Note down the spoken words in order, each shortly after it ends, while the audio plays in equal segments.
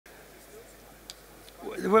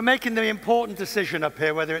we're making the important decision up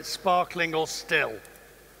here whether it's sparkling or still. Is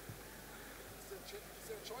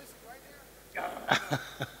there a choice right here?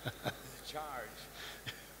 Charge.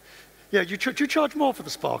 Yeah, do you charge more for the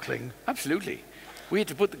sparkling? Absolutely. We had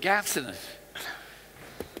to put the gas in it.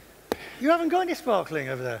 You haven't got any sparkling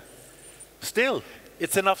over there? Still,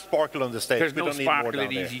 it's enough sparkle on the stage. There's we no don't need more sparkle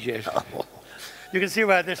down in there. EasyJet. You can see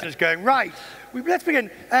where this is going. Right, let's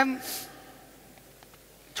begin.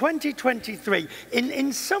 2023,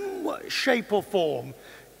 in some shape or form,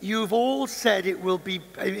 you've all said it will be,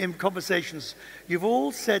 in conversations, you've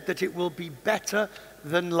all said that it will be better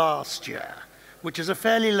than last year, which is a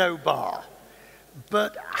fairly low bar.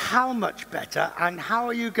 But how much better, and how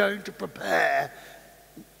are you going to prepare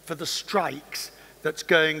for the strikes that's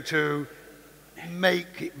going to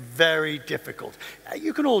make it very difficult?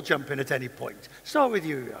 You can all jump in at any point. Start with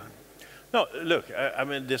you, Johan. No, look, I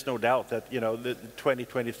mean, there's no doubt that, the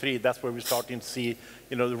 2023, that's where we're starting to see,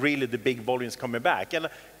 really the big volumes coming back. And,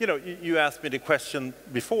 you asked me the question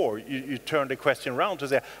before, you turned the question around to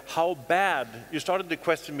say, how bad, you started the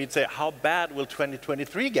question me to say, how bad will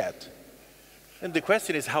 2023 get? And the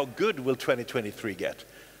question is, how good will 2023 get?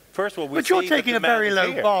 First of all, but you're taking a very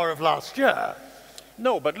low bar of last year.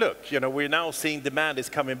 No, but look, we're now seeing demand is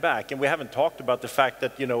coming back, and we haven't talked about the fact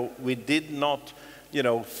that, we did not,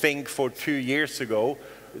 think for 2 years ago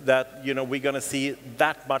that, we're going to see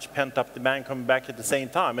that much pent-up demand coming back at the same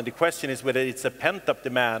time. And the question is whether it's a pent-up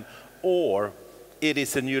demand or it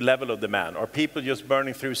is a new level of demand. Are people just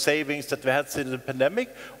burning through savings that we had since the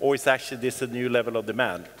pandemic, or is actually this a new level of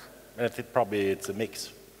demand? And probably it's a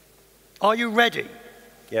mix. Are you ready?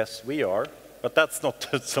 Yes, we are. But that's not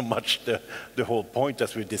so much the whole point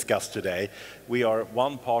as we discussed today. We are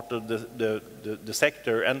one part of the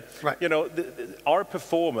sector. And, right. Our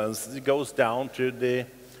performance goes down to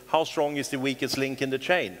how strong is the weakest link in the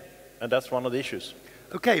chain. And that's one of the issues.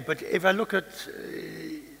 Okay, but if I look at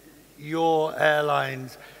your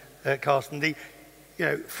airlines, Carsten,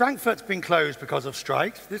 Frankfurt's been closed because of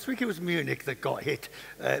strikes. This week it was Munich that got hit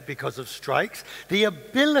because of strikes. The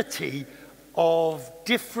ability of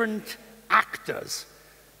different actors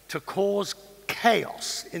to cause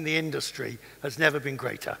chaos in the industry has never been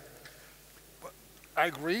greater. I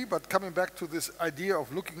agree, but coming back to this idea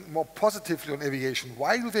of looking more positively on aviation,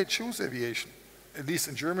 why do they choose aviation? At least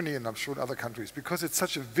in Germany, and I'm sure in other countries, because it's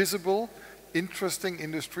such a visible, interesting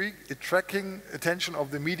industry, attracting attention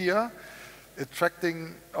of the media,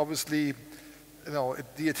 attracting, obviously,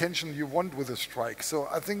 the attention you want with a strike. So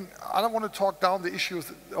I think I don't want to talk down the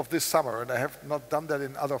issues of this summer, and I have not done that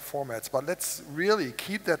in other formats, but let's really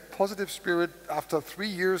keep that positive spirit after 3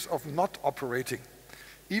 years of not operating.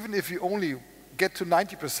 Even if you only get to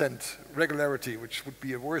 90% regularity, which would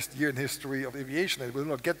be a worst year in history of aviation, it will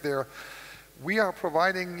not get there. We are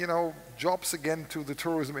providing, jobs again to the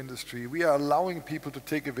tourism industry. We are allowing people to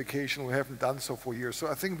take a vacation who haven't done so for years. So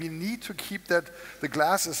I think we need to keep that the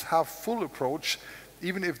glass is half full approach,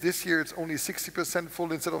 even if this year it's only 60%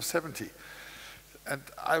 full instead of 70. And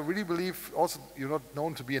I really believe, also, you're not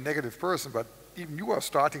known to be a negative person, but even you are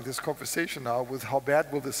starting this conversation now with how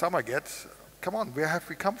bad will the summer get. Come on, where have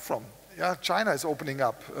we come from? Yeah, China is opening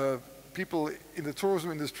up. People in the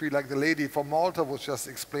tourism industry, like the lady from Malta was just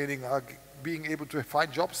explaining, are being able to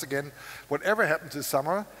find jobs again. Whatever happened this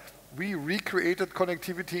summer, we recreated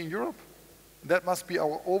connectivity in Europe. That must be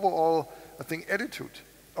our overall, I think, attitude.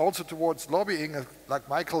 Also towards lobbying, like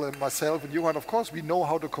Michael and myself and Johan, of course, we know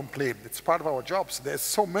how to complain. It's part of our jobs. There's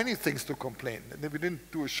so many things to complain. And we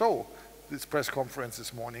didn't do a show, this press conference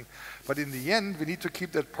this morning. But in the end, we need to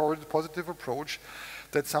keep that positive approach.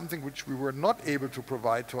 That's something which we were not able to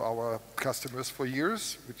provide to our customers for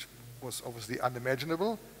years, which was obviously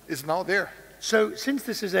unimaginable, is now there. So since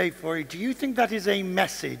this is A4E, do you think that is a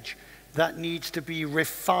message that needs to be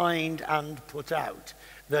refined and put out?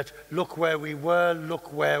 That look where we were,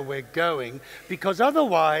 look where we're going, because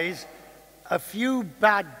otherwise a few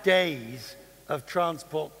bad days of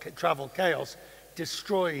travel chaos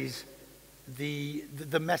destroys the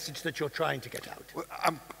message that you're trying to get out. Well,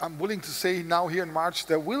 I'm willing to say now here in March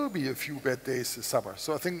there will be a few bad days this summer.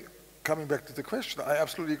 So I think, coming back to the question, I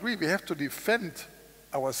absolutely agree. We have to defend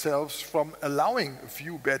ourselves from allowing a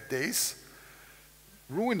few bad days,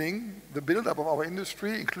 ruining the build-up of our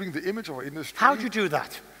industry, including the image of our industry. How do you do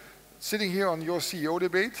that? Sitting here on your CEO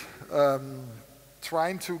debate,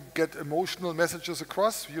 trying to get emotional messages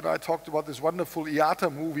across. You and I talked about this wonderful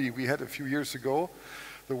IATA movie we had a few years ago,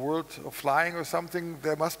 The World of Flying or something.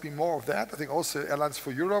 There must be more of that. I think also Airlines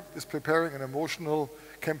for Europe is preparing an emotional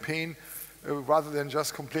campaign. rather than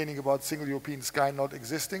just complaining about single European sky not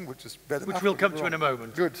existing, which is better. Which we'll come to in a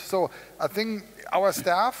moment. Good. So I think our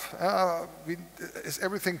staff, is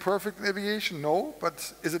everything perfect in aviation? No,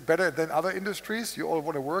 but is it better than other industries? You all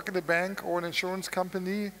want to work in a bank or an insurance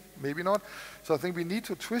company? Maybe not. So I think we need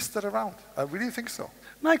to twist that around. I really think so.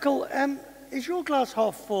 Michael, is your glass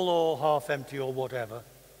half full or half empty or whatever?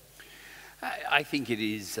 I think it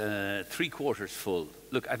is 3/4 full.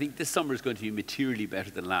 Look, I think this summer is going to be materially better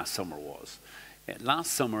than last summer was.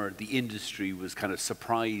 Last summer, the industry was kind of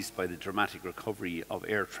surprised by the dramatic recovery of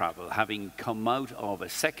air travel, having come out of a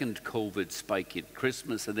second COVID spike in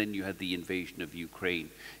Christmas, and then you had the invasion of Ukraine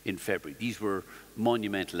in February. These were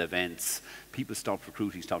monumental events. People stopped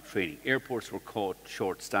recruiting, stopped training. Airports were caught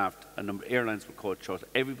short-staffed. A number of airlines were caught short.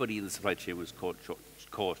 Everybody in the supply chain was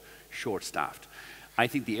caught short-staffed. I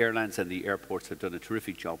think the airlines and the airports have done a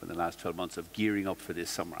terrific job in the last 12 months of gearing up for this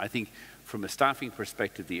summer. I think from a staffing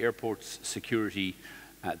perspective, the airports, security,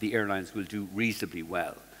 the airlines will do reasonably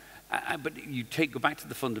well. But you go back to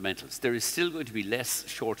the fundamentals. There is still going to be less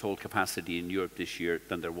short-haul capacity in Europe this year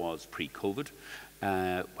than there was pre-COVID.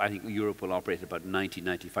 I think Europe will operate at about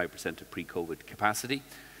 90–95% of pre-COVID capacity.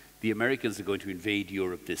 The Americans are going to invade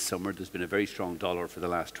Europe this summer. There's been a very strong dollar for the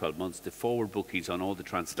last 12 months. The forward bookings on all the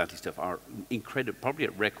transatlantic stuff are incredible, probably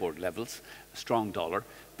at record levels, a strong dollar.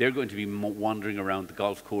 They're going to be wandering around the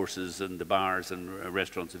golf courses and the bars and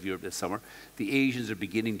restaurants of Europe this summer. The Asians are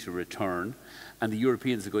beginning to return, and the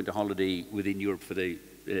Europeans are going to holiday within Europe for this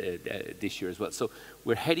year as well. So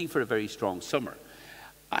we're heading for a very strong summer.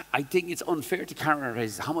 I think it's unfair to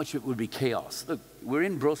characterize how much it will be chaos. Look, we're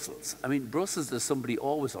in Brussels. I mean, Brussels is somebody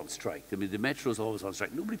always on strike. I mean, the metro is always on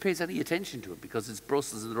strike. Nobody pays any attention to it because it's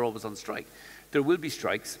Brussels and they're always on strike. There will be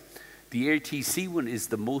strikes. The ATC one is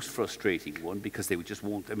the most frustrating one because they just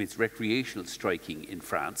won't, I mean, it's recreational striking in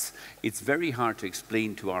France. It's very hard to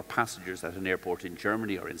explain to our passengers at an airport in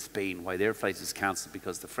Germany or in Spain why their flight is cancelled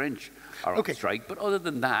because the French are on strike. But other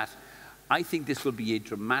than that, I think this will be a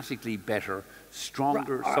dramatically better,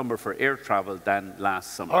 stronger summer for air travel than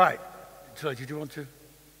last summer. All right. So, did you want to?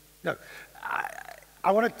 No.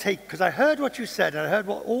 I want to take, because I heard what you said, and I heard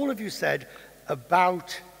what all of you said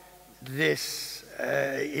about this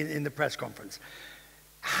in the press conference.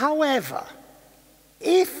 However,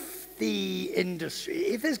 if the industry,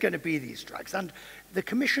 if there's going to be these strikes, and the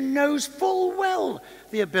Commission knows full well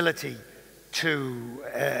the ability to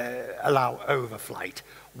allow overflight,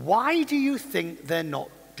 why do you think they're not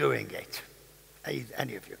doing it?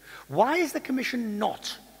 Any of you? Why is the Commission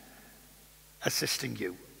not assisting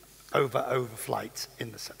you overflights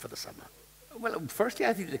for the summer? Well, firstly,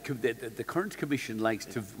 I think the current Commission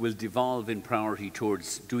will devolve in priority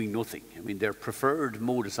towards doing nothing. I mean, their preferred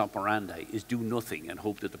modus operandi is do nothing and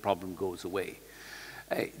hope that the problem goes away.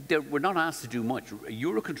 We're not asked to do much.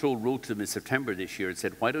 Eurocontrol wrote to them in September this year and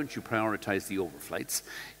said, why don't you prioritize the overflights?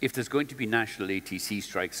 If there's going to be national ATC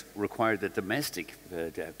strikes, require the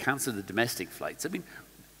cancel the domestic flights. I mean,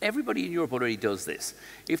 everybody in Europe already does this.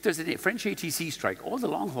 If there's a French ATC strike, all the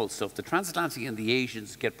long-haul stuff, the transatlantic and the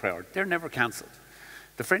Asians get priority. They're never cancelled.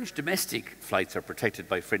 The French domestic flights are protected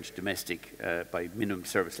by French domestic, by minimum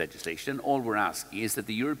service legislation, and all we're asking is that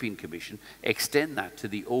the European Commission extend that to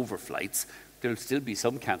the overflights. There'll still be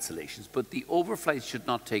some cancellations, but the overflights should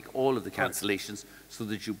not take all of the cancellations so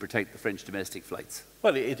that you protect the French domestic flights.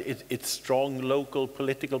 Well, it's strong local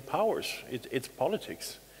political powers. It's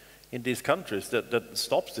politics in these countries that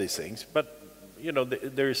stops these things. But, you know,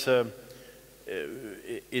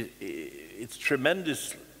 it's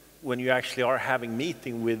tremendous when you actually are having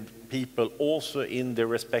meeting with people also in their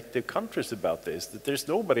respective countries about this, that there's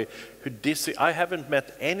nobody who I haven't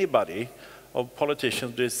met anybody of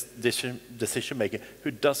politicians, decision making,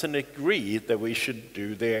 who doesn't agree that we should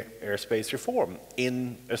do the airspace reform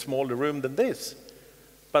in a smaller room than this.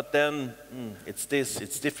 But then it's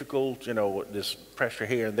difficult, you know, there's pressure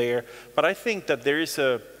here and there. But I think that there's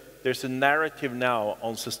a narrative now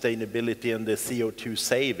on sustainability and the CO2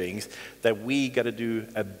 savings that we got to do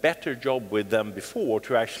a better job with than before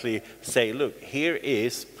to actually say, look, here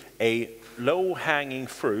is a low-hanging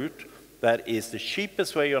fruit that is the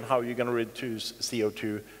cheapest way on how you're going to reduce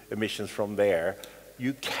CO2 emissions from there.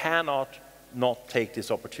 You cannot not take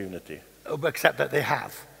this opportunity. Except that they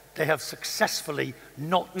have. They have successfully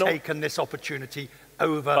not taken this opportunity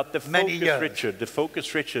over many years. Richard, the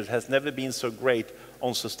focus, Richard, has never been so great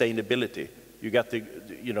on sustainability. You got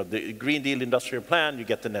the Green Deal Industrial Plan, you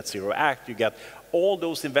get the Net Zero Act, you get all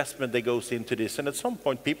those investment that goes into this. And at some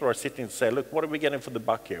point, people are sitting and say, look, what are we getting for the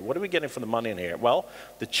buck here? What are we getting for the money in here? Well,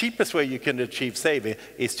 the cheapest way you can achieve saving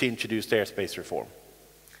is to introduce the airspace reform.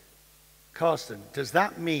 Carsten, does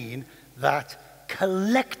that mean that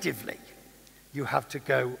collectively you have to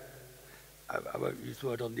go, I won't use the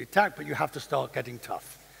word on the attack, but you have to start getting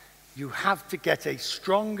tough. You have to get a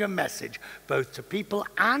stronger message, both to people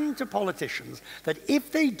and to politicians, that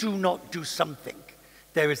if they do not do something,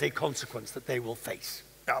 there is a consequence that they will face.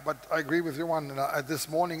 Yeah, but I agree with you, Johan. This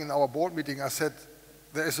morning in our board meeting, I said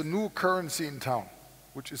there is a new currency in town,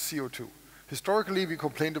 which is CO2. Historically, we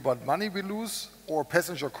complained about money we lose or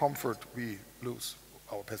passenger comfort we lose,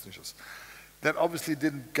 our passengers. That obviously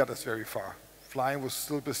didn't get us very far. Flying was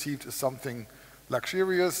still perceived as something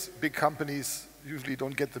luxurious. Big companies usually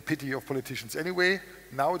don't get the pity of politicians anyway.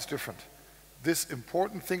 Now it's different. This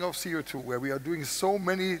important thing of CO2, where we are doing so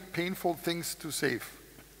many painful things to save,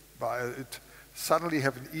 by it suddenly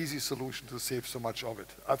have an easy solution to save so much of it.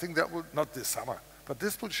 I think that will, not this summer, but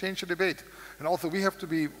this will change the debate. And also we have to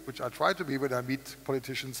be, which I try to be when I meet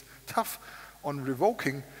politicians, tough on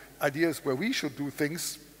revoking ideas where we should do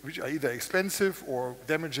things which are either expensive or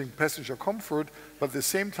damaging passenger comfort, but at the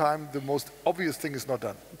same time, the most obvious thing is not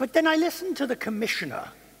done. But then I listened to the commissioner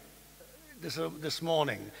this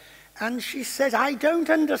morning, and she said, I don't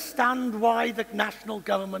understand why the national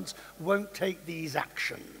governments won't take these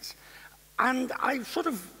actions. And I sort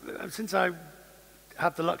of, since I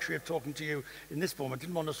have the luxury of talking to you in this form, I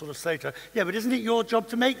didn't want to sort of say to her, yeah, but isn't it your job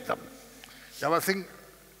to make them? Yeah, but I think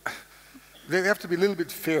they have to be a little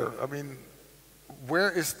bit fair. I mean,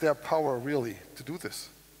 where is their power really to do this?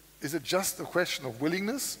 Is it just a question of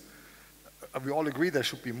willingness? We all agree there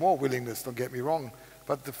should be more willingness, don't get me wrong.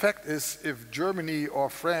 But the fact is, if Germany or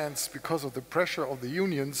France, because of the pressure of the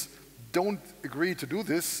unions, don't agree to do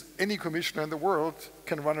this, any commissioner in the world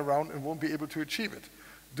can run around and won't be able to achieve it.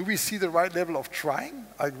 Do we see the right level of trying?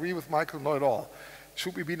 I agree with Michael, not at all.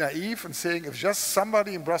 Should we be naive and saying if just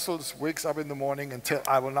somebody in Brussels wakes up in the morning and tell,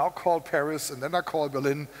 I will now call Paris and then I call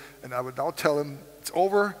Berlin and I will now tell them it's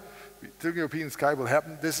over, the European sky will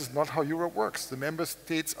happen. This is not how Europe works. The member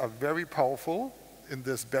states are very powerful in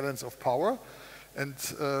this balance of power, and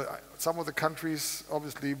some of the countries,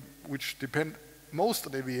 obviously, which depend most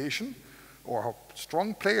on aviation, or are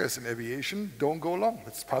strong players in aviation, don't go along.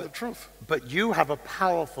 That's part of the truth. But you have a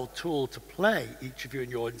powerful tool to play, each of you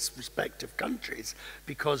in your respective countries,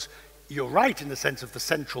 because you're right in the sense of the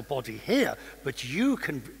central body here, but you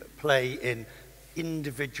can play in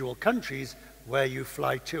individual countries where you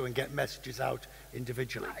fly to and get messages out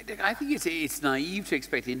individually. I think it's naive to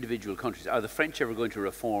expect individual countries. Are the French ever going to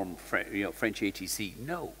reform French ATC?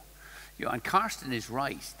 No. And Carsten is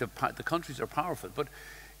right. The countries are powerful, but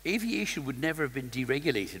aviation would never have been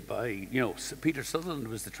deregulated by, Peter Sutherland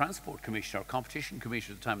was the transport commissioner, or competition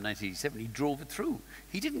commissioner at the time in 1987. He drove it through.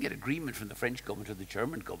 He didn't get agreement from the French government or the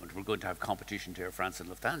German government. We're going to have competition to Air France and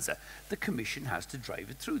Lufthansa. The commission has to drive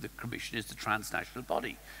it through. The commission is the transnational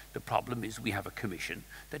body. The problem is we have a commission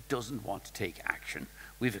that doesn't want to take action.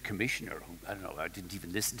 We have a commissioner who, I don't know, I didn't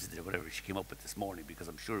even listen to whatever she came up with this morning because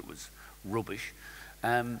I'm sure it was rubbish.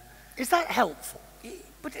 Is that helpful?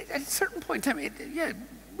 But at a certain point in time,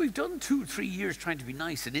 we've done 2-3 years trying to be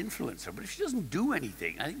nice and influence her, but if she doesn't do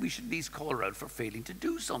anything, I think we should at least call her out for failing to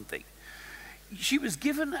do something. She was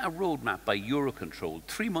given a roadmap by Eurocontrol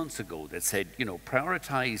 3 months ago that said,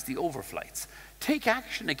 prioritize the overflights. Take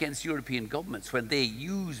action against European governments when they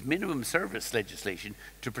use minimum service legislation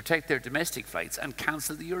to protect their domestic flights and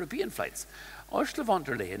cancel the European flights. Ursula von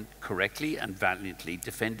der Leyen correctly and valiantly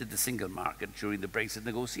defended the single market during the Brexit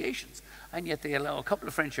negotiations, and yet they allow a couple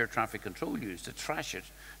of French air traffic control units to trash it,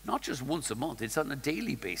 not just once a month, it's on a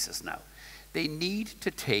daily basis now. They need to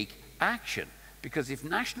take action, because if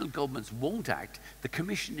national governments won't act, the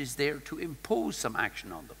Commission is there to impose some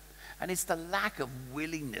action on them. And it's the lack of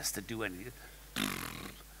willingness to do anything.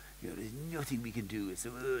 There's nothing we can do.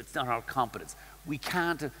 It's not our competence. We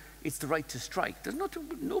can't. It's the right to strike.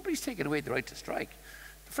 Nobody's taken away the right to strike.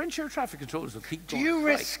 The French air traffic controllers will keep going. Do you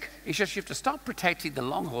risk? It's just you have to stop protecting the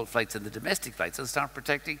long-haul flights and the domestic flights and start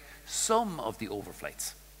protecting some of the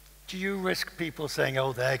overflights. Do you risk people saying,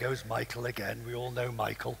 oh, there goes Michael again? We all know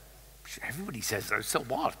Michael. Everybody says that. So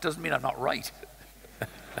what? Doesn't mean I'm not right.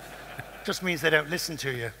 Just means they don't listen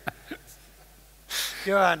to you.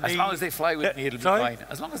 As long as they fly with me, it'll be fine.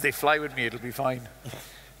 As long as they fly with me, it'll be fine.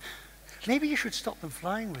 Maybe you should stop them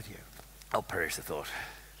flying with you. I'll perish the thought.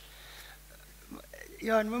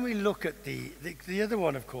 And when we look at the other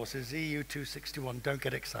one, of course, is EU 261. Don't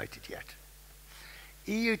get excited yet.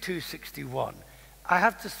 EU 261. I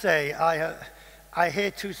have to say, I hear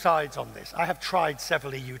two sides on this. I have tried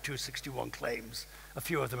several EU 261 claims, a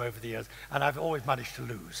few of them over the years, and I've always managed to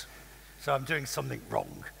lose. So I'm doing something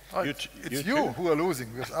wrong. Oh, it's you who are losing.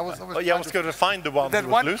 I was going to find the one who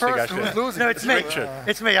was losing, actually. Who's losing. No, it's me.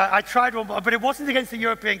 It's me. I tried one, but it wasn't against the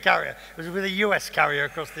European carrier. It was with a US carrier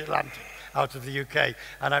across the Atlantic. out of the UK,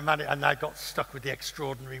 and I got stuck with the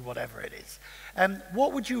extraordinary whatever it is.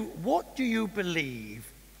 What do you believe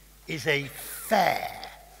is a fair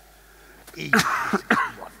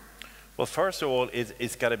E61? Well, first of all,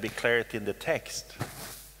 it's got to be clarity in the text.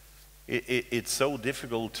 It's so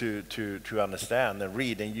difficult to understand and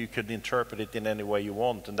read, and you could interpret it in any way you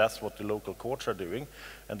want, and that's what the local courts are doing.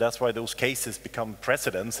 And that's why those cases become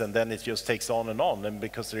precedents, and then it just takes on, and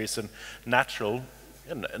because there is a natural,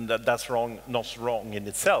 and that's wrong, not wrong in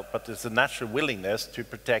itself, but there's a natural willingness to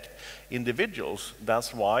protect individuals.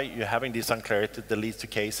 That's why you're having this unclarity that leads to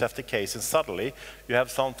case after case, and suddenly you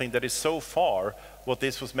have something that is so far what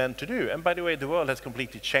this was meant to do. And by the way, the world has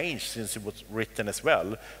completely changed since it was written as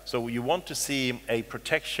well. So you want to see a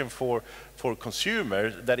protection for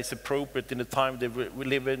consumers that is appropriate in the time that we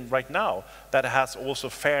live in right now, that has also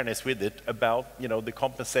fairness with it about, the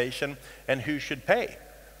compensation and who should pay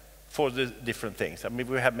for the different things. I mean,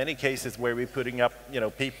 we have many cases where we're putting up,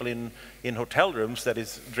 people in hotel rooms that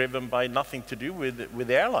is driven by nothing to do with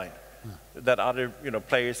the airline. That other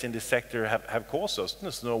players in this sector have caused us.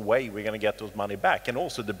 There's no way we're going to get those money back, and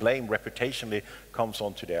also the blame reputationally comes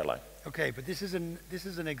onto the airline. Okay, but this is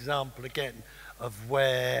an example again of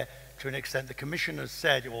where, to an extent, the Commission has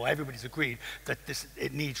said, or everybody's agreed, that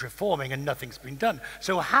it needs reforming and nothing's been done.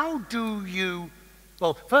 So how do you?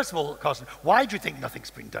 Well, first of all, Carsten, why do you think nothing's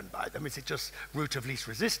been done by them? Is it just route of least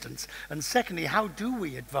resistance? And secondly, how do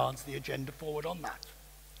we advance the agenda forward on that?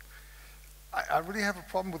 I really have a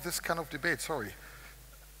problem with this kind of debate, sorry.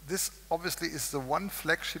 This obviously is the one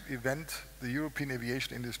flagship event the European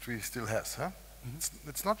aviation industry still has. Huh?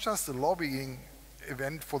 It's not just a lobbying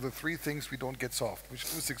event for the three things we don't get solved, which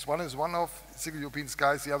 261 is one of, Single European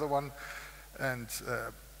Skies the other one, and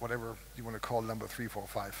whatever you want to call number 3, 4,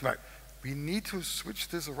 5. Right. We need to switch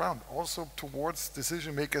this around also towards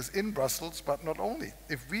decision makers in Brussels, but not only.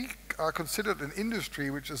 If we are considered an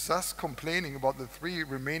industry which is thus complaining about the 3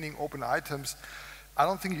 remaining open items, I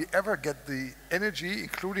don't think you ever get the energy,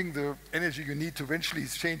 including the energy you need to eventually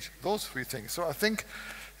change those 3 things. So I think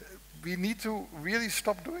we need to really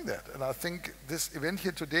stop doing that. And I think this event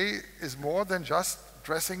here today is more than just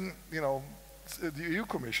dressing, the EU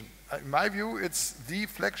Commission. In my view, it's the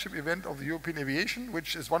flagship event of the European aviation,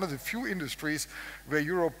 which is one of the few industries where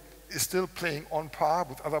Europe is still playing on par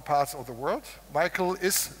with other parts of the world. Michael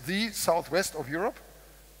is the southwest of Europe.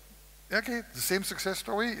 Okay, the same success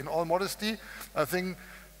story, in all modesty. I think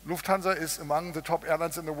Lufthansa is among the top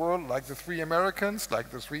airlines in the world, like the 3 Americans,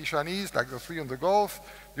 like the 3 Chinese, like the 3 in the Gulf.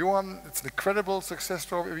 Johan, it's an incredible success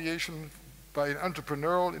story of aviation by an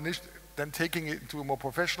entrepreneurial initiative, then taking it into a more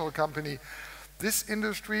professional company. This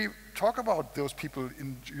industry, talk about those people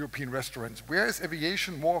in European restaurants. Where is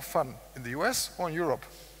aviation more fun, in the US or in Europe?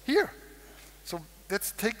 Here. So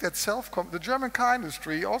let's take that the German car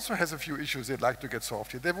industry also has a few issues they'd like to get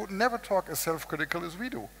solved here. They would never talk as self-critical as we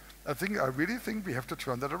do. I really think we have to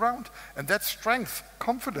turn that around. And that strength,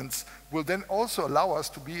 confidence, will then also allow us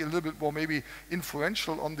to be a little bit more maybe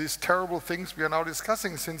influential on these terrible things we are now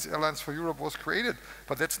discussing since Airlines for Europe was created.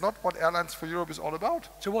 But that's not what Airlines for Europe is all about.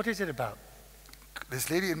 So what is it about? This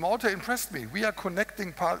lady in Malta impressed me. We are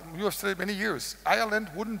connecting, you have said it many years, Ireland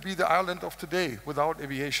wouldn't be the Ireland of today without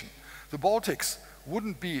aviation. The Baltics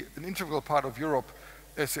wouldn't be an integral part of Europe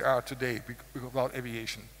as they are today without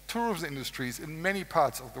aviation. Tourism industries in many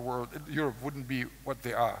parts of the world, Europe wouldn't be what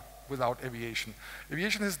they are without aviation.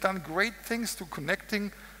 Aviation has done great things to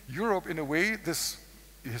connecting Europe in a way this,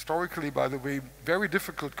 historically, by the way, very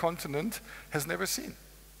difficult continent has never seen.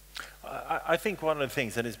 I think one of the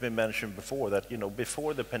things that has been mentioned before, that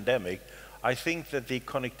before the pandemic, I think that the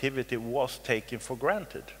connectivity was taken for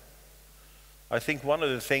granted. I think one of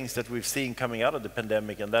the things that we've seen coming out of the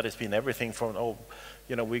pandemic, and that has been everything from,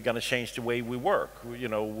 we're going to change the way we work.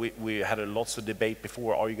 We had lots of debate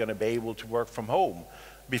before, are you going to be able to work from home?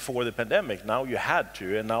 Before the pandemic, now you had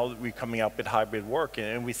to, and now we're coming up with hybrid work,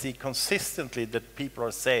 and we see consistently that people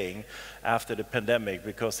are saying after the pandemic,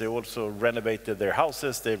 because they also renovated their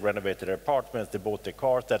houses, they renovated their apartments, they bought their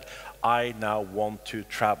cars, that I now want to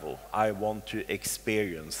travel, I want to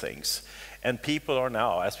experience things. And people are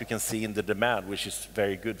now, as we can see in the demand, which is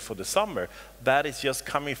very good for the summer, that is just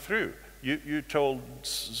coming through. You told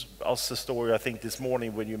us a story, I think, this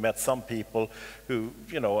morning when you met some people who,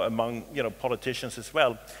 among, politicians as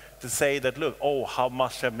well, to say that, look, how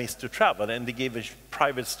much I miss to travel. And they gave a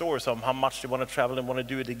private stories on how much they want to travel and want to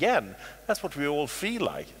do it again. That's what we all feel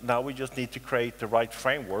like. Now we just need to create the right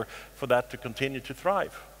framework for that to continue to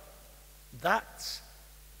thrive. That's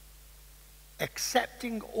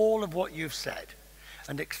accepting all of what you've said.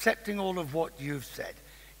 And accepting all of what you've said,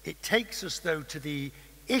 it takes us, though, to the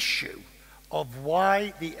issue of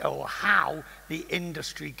why or how the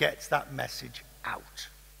industry gets that message out,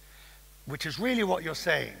 which is really what you're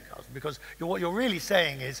saying, because what you're really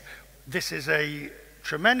saying is this is a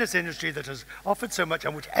tremendous industry that has offered so much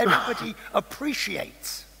and which everybody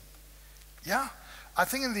appreciates. Yeah, I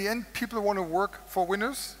think in the end people want to work for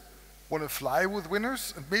winners, want to fly with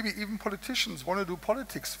winners, and maybe even politicians want to do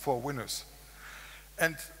politics for winners.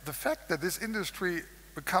 And the fact that this industry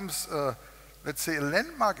becomes, let's say, a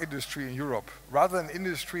landmark industry in Europe, rather than an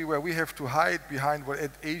industry where we have to hide behind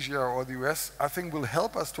Asia or the US, I think will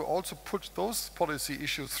help us to also push those policy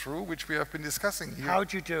issues through, which we have been discussing here. How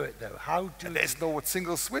do you do it, though? There's no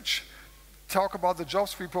single switch. Talk about the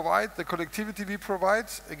jobs we provide, the connectivity we provide.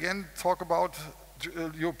 Again, talk about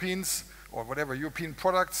Europeans or whatever, European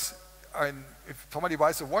products. And if somebody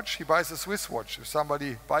buys a watch, he buys a Swiss watch. If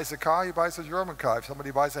somebody buys a car, he buys a German car. If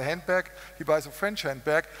somebody buys a handbag, he buys a French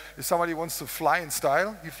handbag. If somebody wants to fly in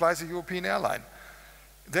style, he flies a European airline.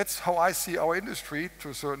 That's how I see our industry to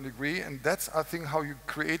a certain degree, and that's, I think, how you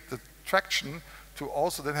create the traction to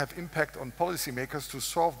also then have impact on policymakers to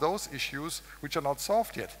solve those issues which are not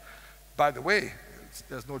solved yet. By the way,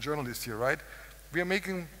 there's no journalist here, right? We are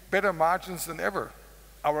making better margins than ever.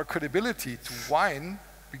 Our credibility to wine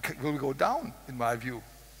will go down, in my view,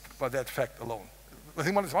 by that fact alone. I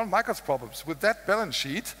think one of Michael's problems. With that balance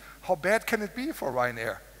sheet, how bad can it be for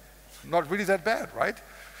Ryanair? Not really that bad, right?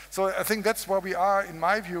 So I think that's where we are, in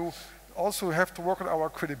my view, also have to work on our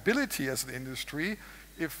credibility as an industry.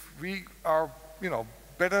 If we are,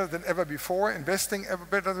 better than ever before, investing ever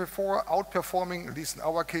better than before, outperforming, at least in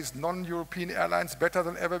our case, non-European airlines better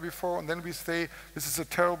than ever before, and then we say, this is a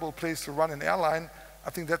terrible place to run an airline,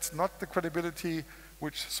 I think that's not the credibility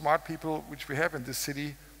which smart people, which we have in this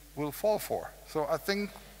city, will fall for. So I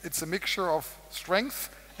think it's a mixture of strength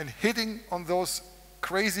and hitting on those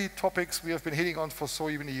crazy topics we have been hitting on for so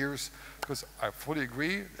many years, because I fully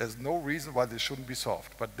agree, there's no reason why this shouldn't be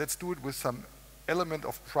solved. But let's do it with some element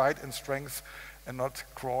of pride and strength and not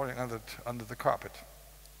crawling under the carpet.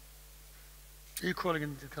 Are you crawling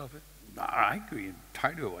under the carpet? I agree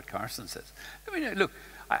entirely with what Carsten says. I mean, look,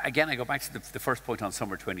 again, I go back to the first point on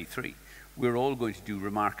summer 23. We're all going to do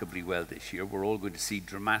remarkably well this year. We're all going to see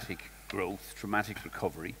dramatic growth, dramatic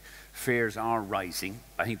recovery. Fares are rising.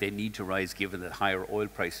 I think they need to rise given that higher oil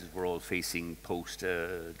prices we're all facing post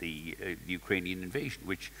the Ukrainian invasion,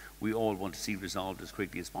 which we all want to see resolved as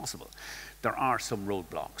quickly as possible. There are some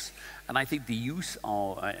roadblocks. And I think the use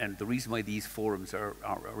of, and the reason why these forums are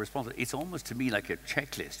responsible, it's almost to me like a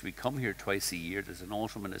checklist. We come here twice a year. There's an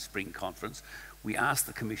autumn and a spring conference. We ask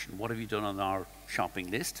the Commission, what have you done on our shopping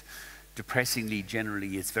list? Depressingly,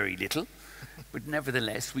 generally, it's very little. But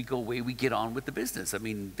nevertheless, we go away, we get on with the business. I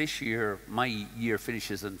mean, this year, my year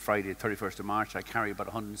finishes on Friday, 31st of March. I carry about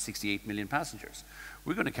 168 million passengers.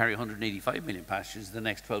 We're going to carry 185 million passengers in the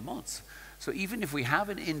next 12 months. So even if we have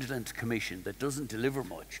an indolent commission that doesn't deliver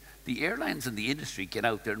much, the airlines and the industry get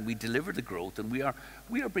out there and we deliver the growth, and we are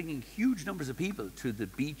bringing huge numbers of people to the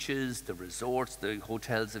beaches, the resorts, the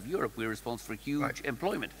hotels of Europe. We're responsible for huge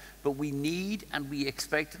employment. But we need and we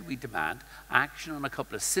expect and we demand action on a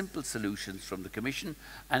couple of simple solutions from the Commission,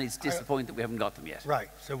 and it's disappointing that we haven't got them yet. Right,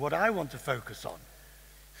 so what I want to focus on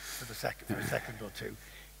for a second or two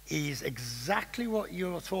is exactly what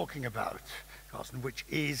you're talking about, Carsten, which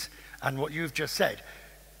is, and what you've just said.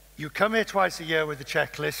 You come here twice a year with a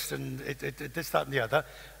checklist and this, that, and the other,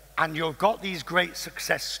 and you've got these great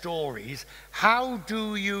success stories. How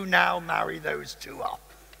do you now marry those two up?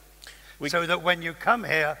 So that when you come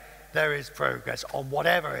here, there is progress on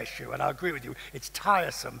whatever issue. And I agree with you, it's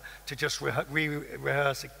tiresome to just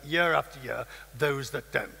rehearse year after year those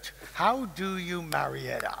that don't. How do you marry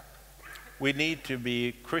it up? We need to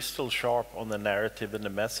be crystal sharp on the narrative and the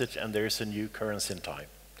message, and there is a new currency in time.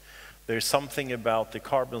 There's something about the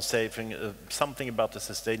carbon saving, something about the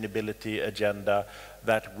sustainability agenda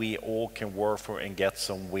that we all can work for and get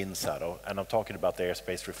some wins out of. And I'm talking about the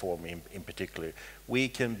airspace reform in particular. We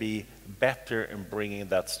can be better in bringing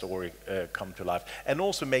that story come to life, and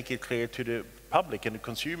also make it clear to the public and the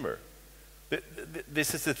consumer.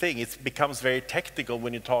 This is the thing, it becomes very technical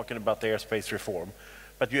when you're talking about the airspace reform,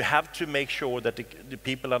 but you have to make sure that the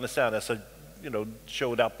people understand, as I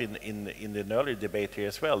showed up in an earlier debate here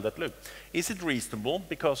as well, that look, is it reasonable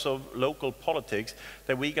because of local politics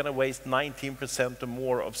that we're going to waste 19% or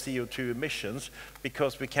more of CO2 emissions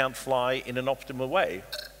because we can't fly in an optimal way?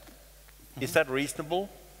 Is that reasonable?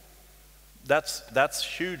 That's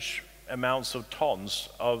huge amounts of tons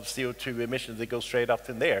of CO2 emissions that go straight up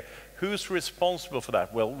in there. Who's responsible for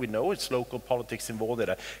that? Well, we know it's local politics involved in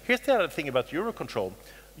that. Here's the other thing about Eurocontrol.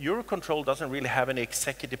 Eurocontrol doesn't really have any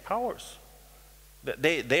executive powers.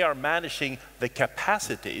 They are managing the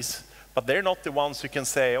capacities, but they're not the ones who can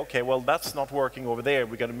say, okay, well, that's not working over there.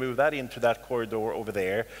 We're going to move that into that corridor over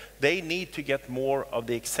there. They need to get more of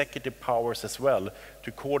the executive powers as well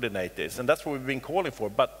to coordinate this. And that's what we've been calling for.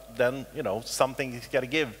 But then, you know, something's got to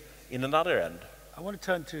give in another end. I want to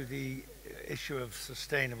turn to the issue of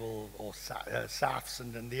sustainable or SAFs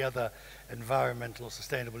and the other environmental or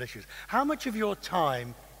sustainable issues. How much of your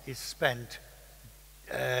time is spent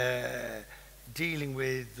dealing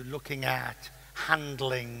with, looking at,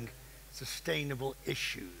 handling sustainable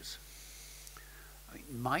issues? I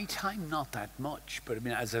mean, my time, not that much, but I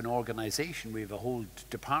mean, as an organization, we have a whole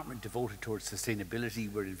department devoted towards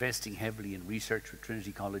sustainability. We're investing heavily in research with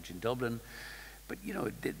Trinity College in Dublin. But, you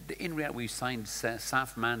know, in reality, we've signed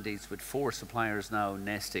SAF mandates with 4 suppliers now,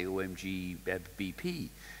 Neste, OMG, BP,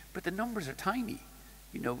 but the numbers are tiny.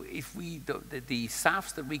 You know, if the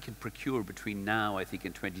SAFs that we can procure between now, I think,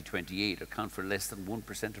 and 2028 account for less than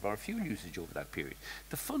 1% of our fuel usage over that period.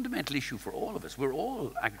 The fundamental issue for all of us, we're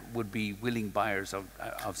all would be willing buyers of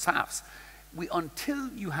SAFs. Until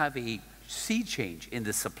you have a sea change in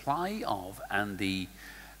the supply of and the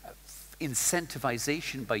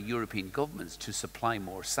incentivization by European governments to supply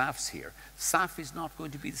more SAFs here, SAF is not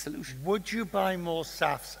going to be the solution. Would you buy more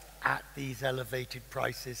SAFs at these elevated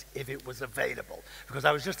prices if it was available? Because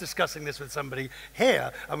I was just discussing this with somebody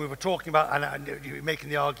here, and we were talking about, and you were making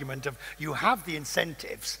the argument of, you have the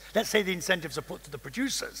incentives. Let's say the incentives are put to the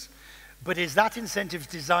producers, but is that incentive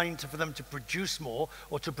designed for them to produce more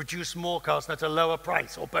or to produce more cars at a lower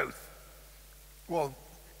price, or both? Well,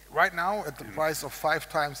 right now, at the price of 5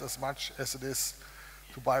 times as much as it is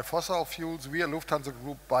to buy fossil fuels, we at Lufthansa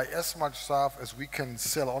Group buy as much SAF as we can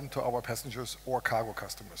sell on to our passengers or cargo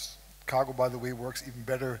customers. Cargo, by the way, works even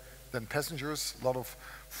better than passengers. A lot of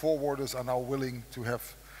forwarders are now willing to have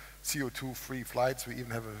CO2-free flights. We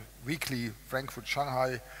even have a weekly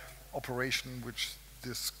Frankfurt-Shanghai operation, which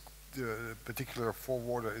the particular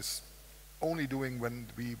forwarder is only doing when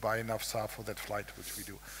we buy enough SAF for that flight, which we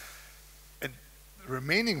do. And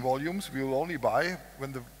remaining volumes we will only buy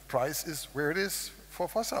when the price is where it is for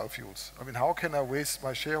fossil fuels. I mean, how can I waste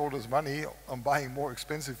my shareholders' money on buying more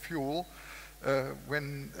expensive fuel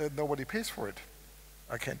when nobody pays for it?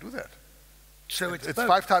 I can't do that. So it's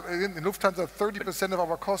 5 times, in Lufthansa, 30% of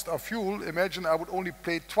our cost are fuel. Imagine I would only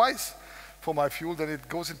pay twice for my fuel, then it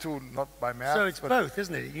goes into, not by math. So it's both,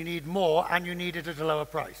 isn't it? You need more and you need it at a lower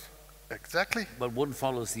price. Exactly. But one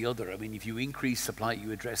follows the other. I mean, if you increase supply,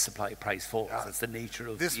 you address supply price falls. Yeah. That's the nature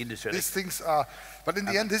of the industry. These things are, but in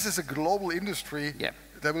the end, this is a global industry. Yeah.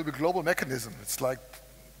 There will be global mechanism. It's like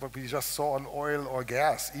what we just saw on oil or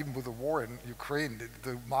gas, even with the war in Ukraine.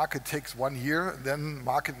 The market takes 1 year, and then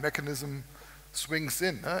market mechanism swings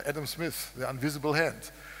in. Adam Smith, the invisible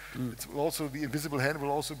hand. It's also, the invisible hand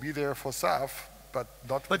will also be there for SAF, but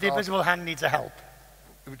not. But the invisible hand needs a help.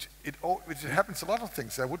 Which happens a lot of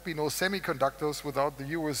things. There would be no semiconductors without the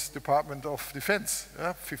US Department of Defense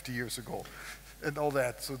 50 years ago and all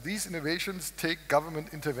that. So these innovations take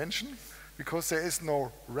government intervention because there is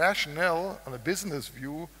no rationale on a business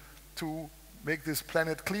view to make this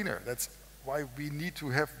planet cleaner. That's why we need to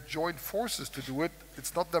have joint forces to do it.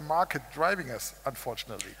 It's not the market driving us,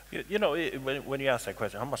 unfortunately. You know, when you ask that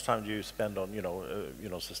question, how much time do you spend on,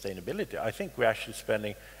 sustainability? I think we're actually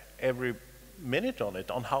spending every minute on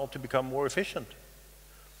it, on how to become more efficient.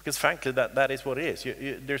 Because frankly, that is what it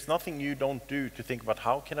is. There's nothing you don't do to think about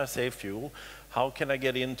how can I save fuel, how can I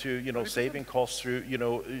get into, saving costs through,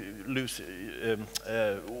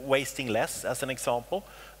 wasting less, as an example.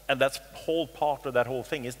 And that's whole part of that whole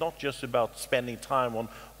thing. It's not just about spending time on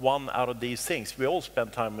one out of these things. We all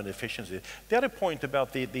spend time on efficiency. The other point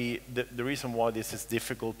about the reason why this is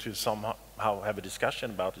difficult to somehow have a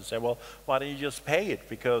discussion about is say, well, why don't you just pay it?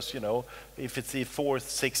 Because, if it's the 4th,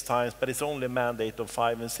 6th times, but it's only a mandate of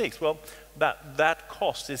 5 and 6, well, that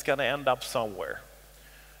cost is going to end up somewhere.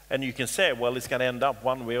 And you can say, well, it's going to end up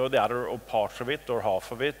one way or the other, or part of it, or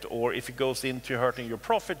half of it, or if it goes into hurting your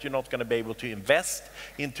profit, you're not going to be able to invest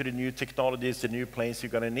into the new technologies, the new planes you're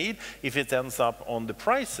going to need. If it ends up on the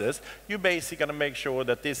prices, you're basically going to make sure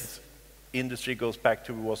that this industry goes back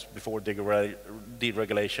to what was before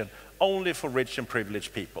deregulation, only for rich and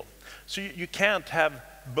privileged people. So you can't have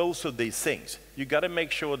both of these things. You got to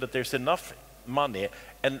make sure that there's enough money,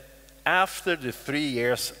 and after the 3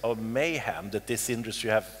 years of mayhem that this industry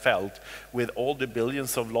have felt with all the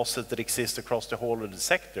billions of losses that exist across the whole of the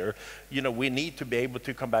sector, we need to be able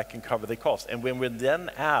to come back and cover the cost. And when we're then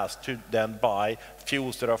asked to then buy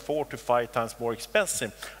fuels that are 4 to 5 times more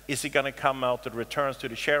expensive, is it going to come out of returns to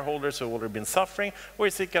the shareholders who have already been suffering, or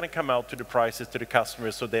is it going to come out to the prices to the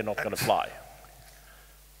customers so they're not going to fly?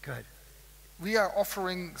 Good. we are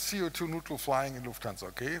offering CO2 neutral flying in Lufthansa,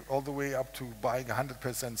 okay? All the way up to buying 100%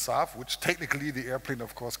 SAF, which technically the airplane,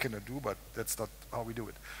 of course, cannot do, but that's not how we do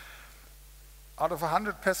it. Out of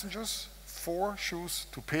 100 passengers, 4 choose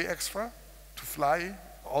to pay extra to fly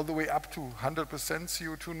all the way up to 100%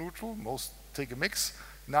 CO2 neutral. Most take a mix.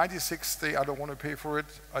 96 say, I don't want to pay for it.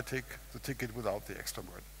 I take the ticket without the extra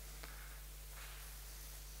burden.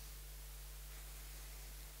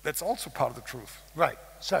 That's also part of the truth. Right.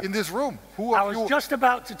 So in this room, who I of you... was just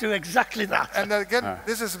about to do exactly that. And again,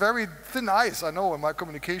 this is very thin ice, I know, and my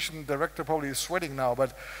communication director probably is sweating now,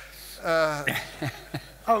 but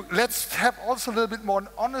let's have also a little bit more an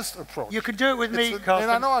honest approach. You can do it with me, Carsten.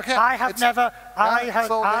 And I know I can.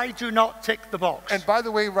 I do not tick the box. And by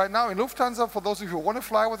the way, right now in Lufthansa, for those of you who want to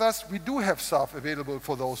fly with us, we do have SAF available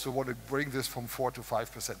for those who want to bring this from 4 to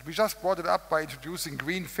 5%. We just brought it up by introducing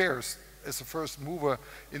green fares as a first mover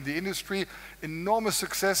in the industry. Enormous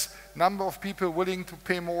success. Number of people willing to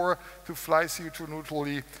pay more to fly CO2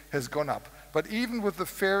 neutrally has gone up. But even with the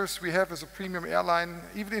fares we have as a premium airline,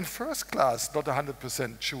 even in first class, not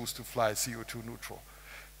 100% choose to fly CO2 neutral.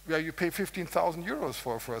 Where you pay 15,000 euros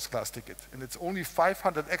for a first class ticket, and it's only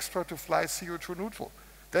 500 extra to fly CO2 neutral.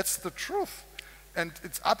 That's the truth. And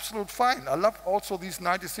it's absolute fine. I love also these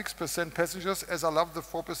 96% passengers, as I love the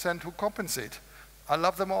 4% who compensate. I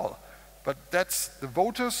love them all. But that's the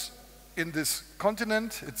voters in this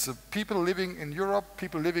continent. It's the people living in Europe,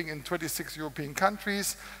 people living in 26 European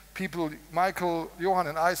countries, people, Michael, Johan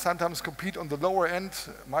and I sometimes compete on the lower end.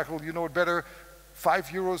 Michael, you know it better, 5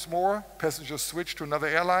 euros more, passengers switch to another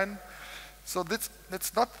airline. So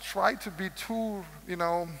let's not try to be too,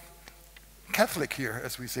 Catholic here,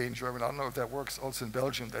 as we say in German. I don't know if that works also in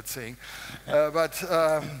Belgium, that saying. But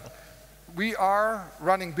we are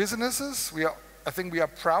running businesses. I think we are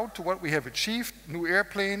proud to what we have achieved. New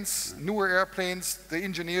airplanes, newer airplanes, the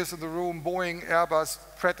engineers in the room, Boeing, Airbus,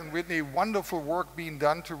 Pratt & Whitney, wonderful work being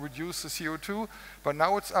done to reduce the CO2. But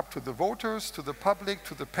now it's up to the voters, to the public,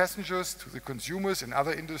 to the passengers, to the consumers in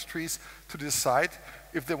other industries to decide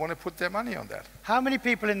if they want to put their money on that. How many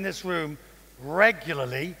people in this room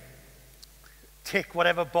regularly tick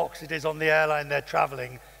whatever box it is on the airline they're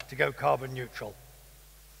traveling to go carbon neutral?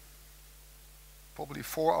 Probably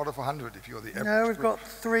 4 out of 100 if you're the average. No, we've got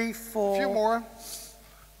 3, 4. A few more,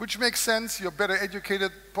 which makes sense. You're better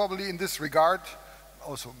educated probably in this regard.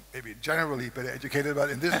 Also maybe generally better educated, but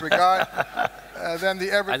in this regard than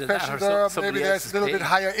the average passenger. Maybe there's a little bit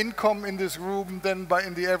higher income in this room than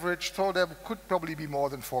in the average. So there could probably be more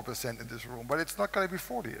than 4% in this room, but it's not going to be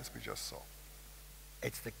 40 as we just saw.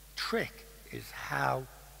 It's the trick is how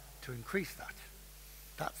to increase that.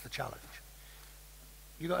 That's the challenge.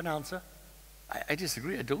 You got an answer? I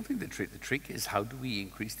disagree. I don't think the trick is how do we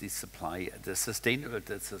increase the supply, the sustainable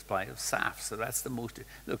supply of SAF. So that's the most.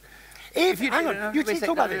 Look, hang on, you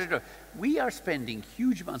talk about this. We are spending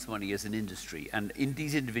huge amounts of money as an industry, and in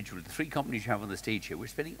these individual, the 3 companies you have on the stage here, we're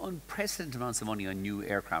spending unprecedented amounts of money on new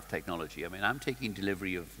aircraft technology. I mean, I'm taking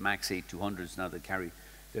delivery of MAX 8-200s now that carry.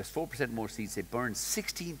 There's 4% more seats. They burn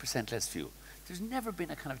 16% less fuel. There's never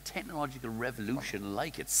been a kind of technological revolution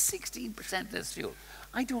like it. 16% less fuel.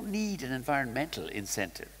 I don't need an environmental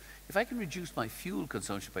incentive. If I can reduce my fuel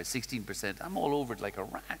consumption by 16%, I'm all over it like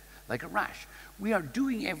a rash. We are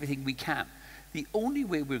doing everything we can. The only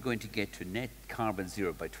way we're going to get to net carbon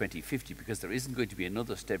zero by 2050, because there isn't going to be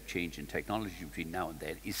another step change in technology between now and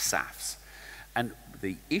then, is SAFs. And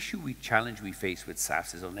the challenge we face with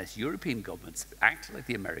SAFs is unless European governments act like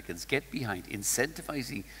the Americans, get behind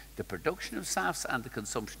incentivizing the production of SAFs and the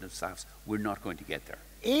consumption of SAFs, we're not going to get there.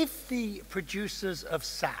 If the producers of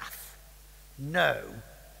SAF know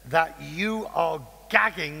that you are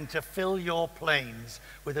gagging to fill your planes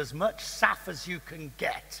with as much SAF as you can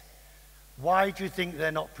get, why do you think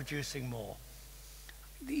they're not producing more?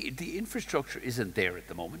 The infrastructure isn't there at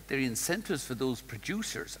the moment. The incentives for those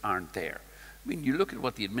producers aren't there. I mean, you look at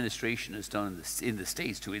what the administration has done in the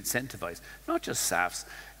States to incentivize not just SAFs,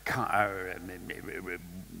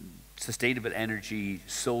 sustainable energy,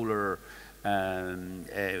 solar,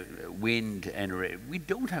 wind, energy. We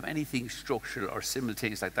don't have anything structural or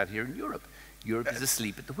simultaneous like that here in Europe. Europe is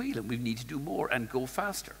asleep at the wheel, and we need to do more and go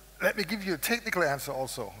faster. Let me give you a technical answer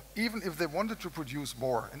also. Even if they wanted to produce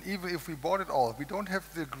more, and even if we bought it all, we don't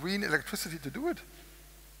have the green electricity to do it.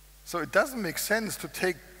 So it doesn't make sense to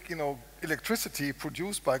take, electricity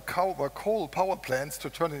produced by coal power plants to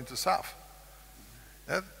turn it into SAF.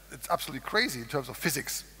 It's absolutely crazy in terms of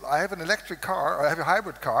physics. I have an electric car, or I have a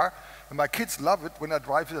hybrid car, and my kids love it when I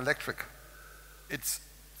drive it electric. It's,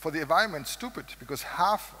 for the environment, stupid, because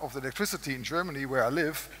half of the electricity in Germany, where I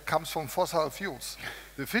live, comes from fossil fuels.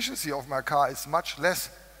 The efficiency of my car is much less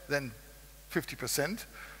than 50%.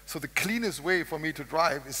 So the cleanest way for me to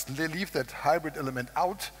drive is leave that hybrid element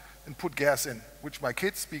out and put gas in, which my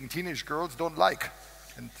kids, being teenage girls, don't like.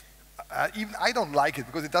 And even I don't like it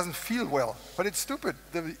because it doesn't feel well, but it's stupid.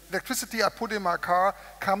 The electricity I put in my car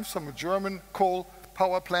comes from a German coal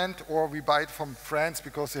power plant, or we buy it from France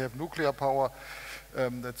because they have nuclear power.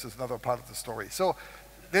 That's another part of the story. So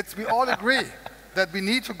we all agree that we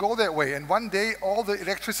need to go that way, and one day all the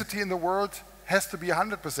electricity in the world has to be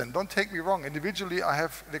 100%. Don't take me wrong. Individually, I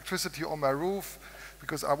have electricity on my roof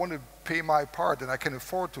because I want to pay my part, and I can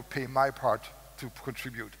afford to pay my part to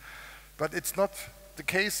contribute. But it's not the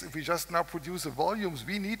case if we just now produce the volumes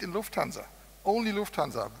we need in Lufthansa. Only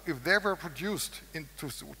Lufthansa. If they were produced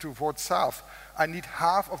towards SAF, I need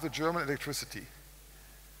half of the German electricity.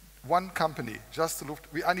 One company, just the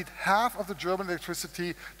I need half of the German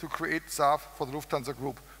electricity to create SAF for the Lufthansa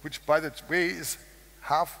Group, which, by the way, is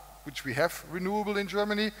half which we have renewable in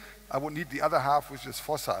Germany. I would need the other half, which is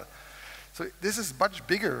fossil. So this is much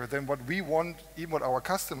bigger than what we want, even what our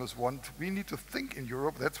customers want. We need to think in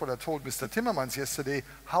Europe. That's what I told Mr. Timmermans yesterday.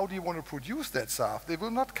 How do you want to produce that SAF? They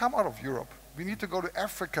will not come out of Europe. We need to go to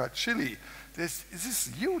Africa, Chile. This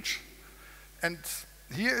is huge. And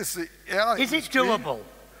here is the airline Is it doable?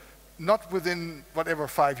 Not within whatever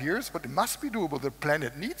 5 years, but it must be doable. The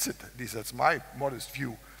planet needs it. At least that's my modest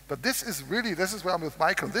view. But this is where I'm with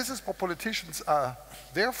Michael. This is what politicians are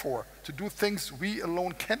there for, to do things we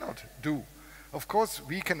alone cannot do. Of course,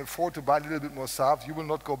 we can afford to buy a little bit more SAF. You will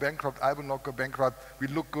not go bankrupt. I will not go bankrupt. We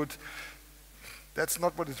look good. That's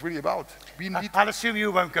not what it's really about. We need. I'll assume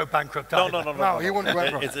you won't go bankrupt. No, he won't go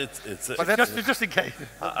bankrupt. But just in case.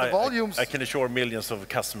 The volumes. I can assure millions of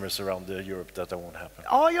customers around Europe that won't happen.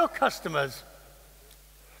 Are your customers,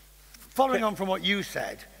 following on from what you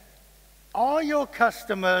said, are your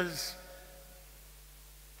customers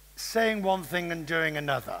saying one thing and doing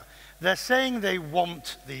another? They're saying they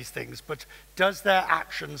want these things, but does their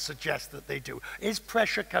actions suggest that they do? Is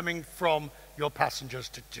pressure coming from your passengers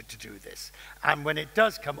to do this? And when it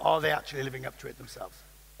does come, are they actually living up to it themselves?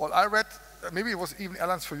 Well, I read, maybe it was even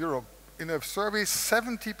Airlines for Europe, in a survey,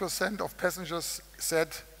 70% of passengers said,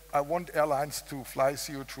 I want airlines to fly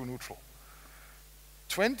CO2 neutral.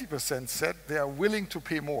 20% said they are willing to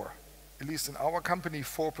pay more. At least in our company,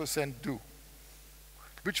 4% do.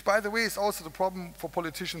 Which, by the way, is also the problem for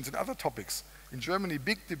politicians in other topics. In Germany,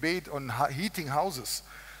 big debate on heating houses.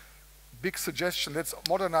 Big suggestion, let's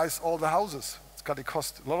modernize all the houses. It's going to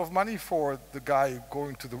cost a lot of money for the guy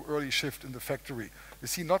going to the early shift in the factory.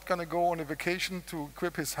 Is he not going to go on a vacation to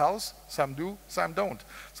equip his house? Some do, some don't.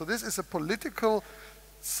 So this is a political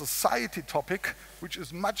society topic, which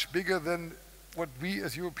is much bigger than what we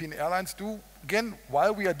as European airlines do. Again,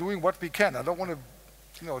 while we are doing what we can. I don't want to,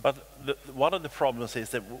 But one of the problems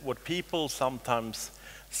is that what people sometimes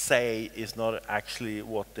say is not actually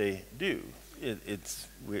what they do.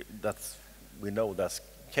 We know that's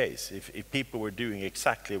the case. If people were doing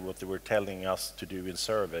exactly what they were telling us to do in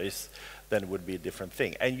surveys, then it would be a different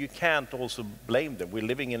thing. And you can't also blame them. We're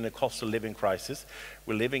living in a cost of living crisis.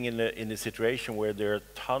 We're living in a situation where there are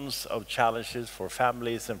tons of challenges for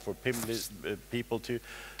families and for people to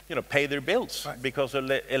pay their bills because of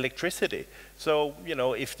electricity. So,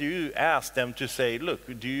 if you ask them to say,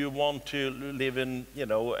 look, do you want to live in,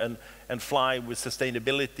 and fly with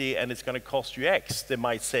sustainability and it's going to cost you X, they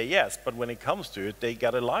might say yes, but when it comes to it, they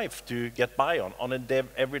got a life to get by on an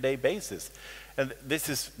everyday basis. And this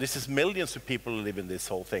is millions of people who live in this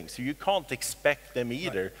whole thing. So you can't expect them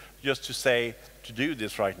either just to say, to do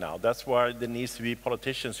this right now. That's why there needs to be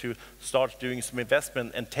politicians who start doing some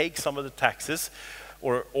investment and take some of the taxes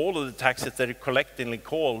or all of the taxes that are collectively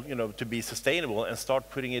called, to be sustainable and start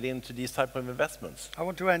putting it into these type of investments. I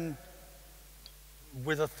want to end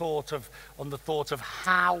with the thought of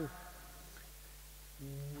how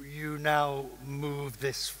you now move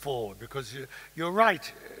this forward, because you're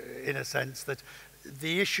right in a sense that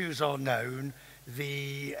the issues are known,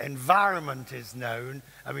 the environment is known,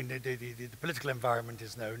 I mean the political environment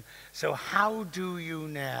is known. So how do you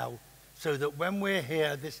now, so that when we're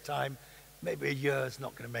here this time, maybe a year's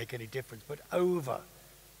not going to make any difference, but over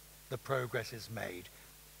the progress is made,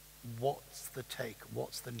 what's the take?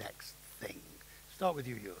 What's the next thing? Start with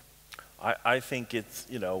you, Ewan. I think it's,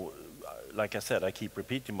 like I said, I keep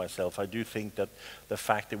repeating myself. I do think that the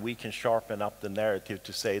fact that we can sharpen up the narrative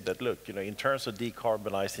to say that, look, in terms of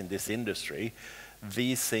decarbonizing this industry,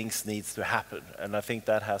 these things needs to happen. And I think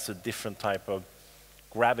that has a different type of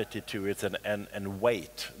gravity to it and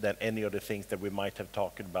weight than any of the things that we might have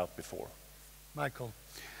talked about before. Michael.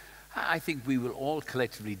 I think we will all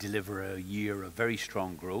collectively deliver a year of very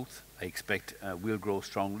strong growth. I expect we'll grow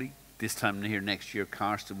strongly. this time here next year,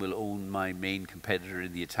 Carsten will own my main competitor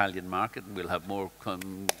in the Italian market, and we'll have more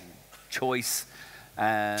choice.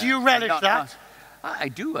 Do you relish that? I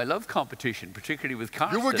do. I love competition, particularly with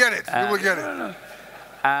Carsten. You will get it. You will get it.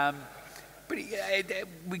 But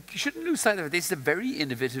we shouldn't lose sight of it. This is a very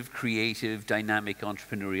innovative, creative, dynamic,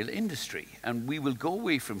 entrepreneurial industry. And we will go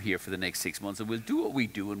away from here for the next 6 months, and we'll do what we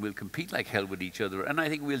do, and we'll compete like hell with each other. And I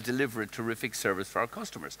think we'll deliver a terrific service for our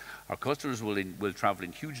customers. Our customers will travel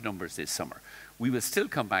in huge numbers this summer. We will still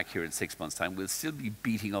come back here in 6 months' time. We'll still be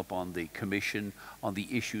beating up on the Commission, on the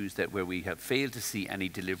issues where we have failed to see any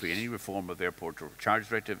delivery, any reform of airport or charge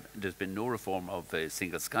directive. There's been no reform of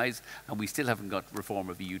single skies, and we still haven't got reform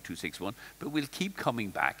of EU 261. But we'll keep coming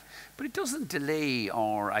back. But it doesn't delay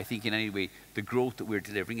or, I think, in any way, the growth that we're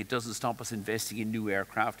delivering. It doesn't stop us investing in new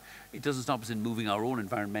aircraft. It doesn't stop us in moving our own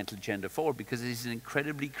environmental agenda forward, because it is an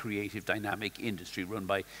incredibly creative, dynamic industry run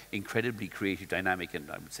by incredibly creative, dynamic, and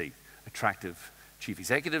I would say attractive chief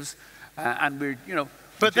executives. And we're, you know...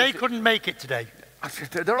 But they couldn't make it today.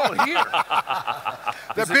 They're all here.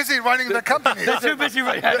 They're busy running the company. They're too busy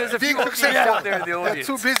running. There's a few out there in the audience.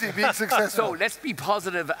 They're too busy being successful. So let's be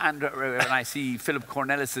positive, and I see Philip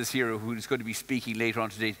Cornelis is here, who's going to be speaking later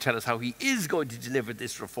on today to tell us how he is going to deliver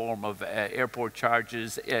this reform of airport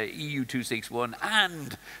charges, EU 261,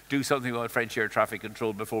 and do something about French air traffic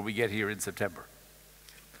control before we get here in September.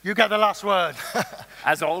 You get the last word.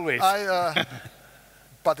 As always.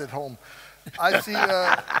 But at home. I see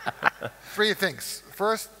 3 things.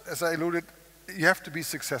 First, as I alluded, you have to be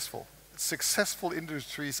successful. Successful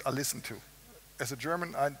industries are listened to. As a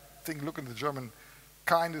German, I think, look at the German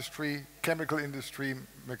car industry, chemical industry,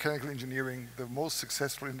 mechanical engineering. The most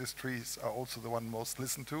successful industries are also the one most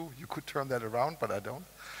listened to. You could turn that around, but I don't.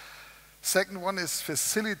 Second one is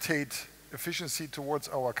facilitate efficiency towards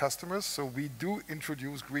our customers. So we do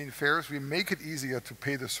introduce green fares. We make it easier to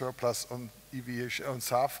pay the surplus on aviation, on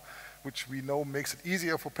SAF, which we know makes it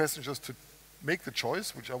easier for passengers to make the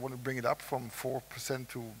choice, which I want to bring it up from 4%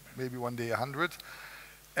 to maybe one day 100.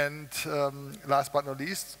 And last but not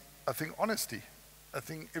least, I think honesty. I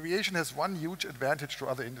think aviation has one huge advantage to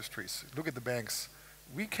other industries. Look at the banks.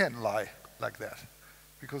 We can't lie like that,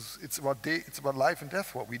 because it's about life and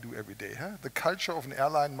death what we do every day. Huh? The culture of an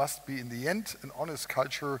airline must be, in the end, an honest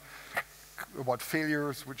culture about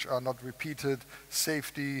failures which are not repeated,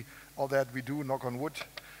 safety, all that we do, knock on wood,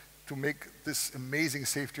 to make this amazing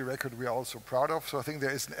safety record we are also proud of. So I think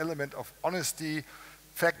there is an element of honesty,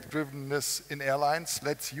 fact-drivenness in airlines.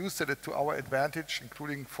 Let's use that to our advantage,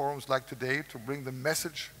 including forums like today, to bring the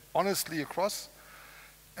message honestly across.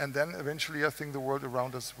 And then eventually I think the world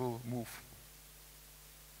around us will move.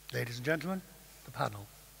 Ladies and gentlemen, the panel.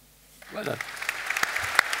 Well done.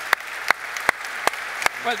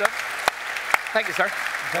 Well done. Thank you, sir.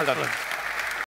 Well done.